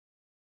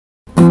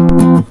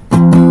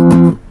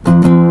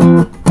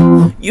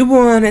You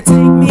wanna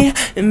take me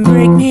and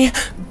break me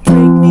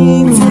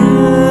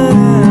down,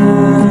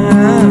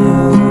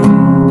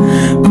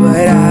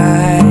 but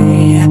I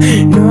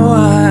know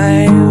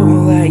I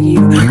won't let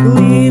you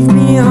leave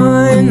me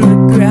on the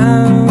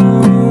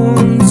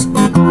ground.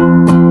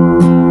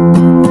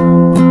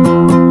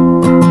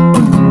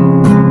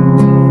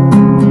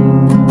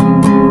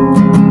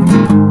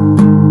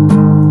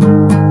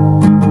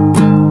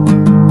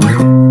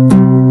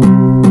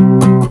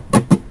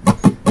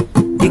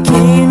 You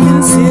came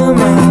into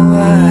my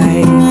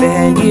life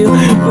and you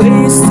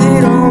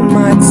wasted all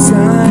my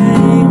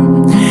time.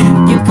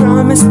 You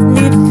promised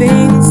me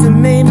things that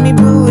made me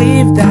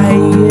believe that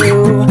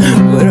you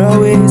would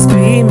always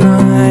be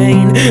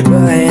mine,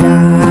 but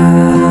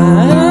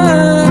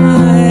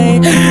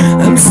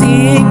I'm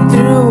seeing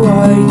through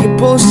all your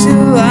bullshit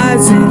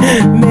lies, and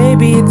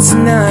maybe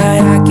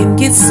tonight I can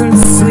get some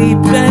sleep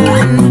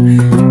and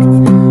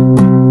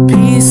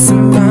peace of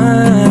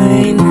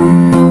mind.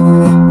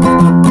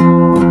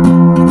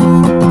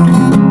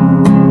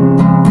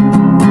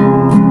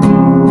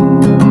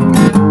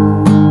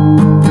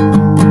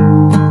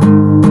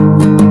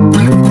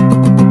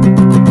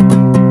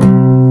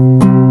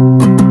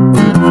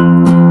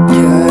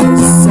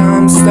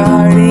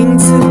 Starting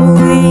to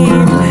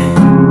believe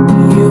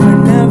you were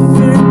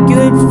never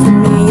good for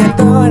me. I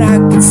thought I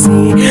could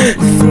see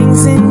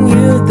things in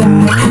you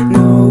that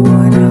no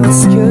one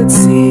else could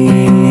see.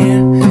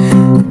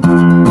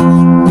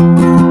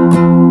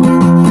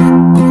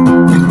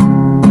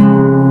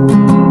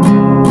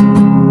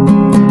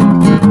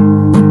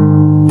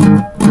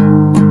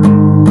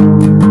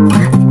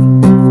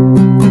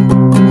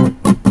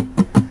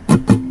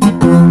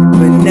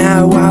 But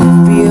now I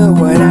feel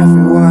what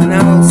everyone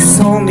else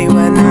told me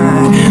when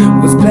I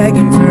was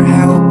begging for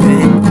help,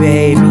 and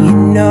baby, you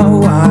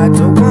know I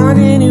don't want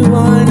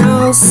anyone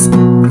else.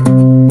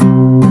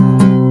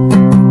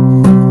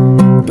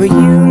 But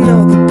you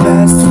know the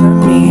best for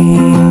me.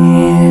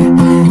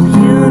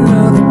 You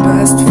know the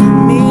best for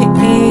me.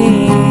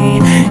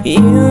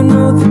 You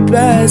know the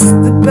best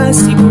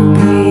you can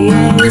be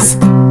is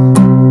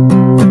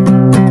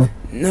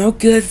no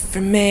good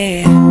for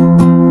me.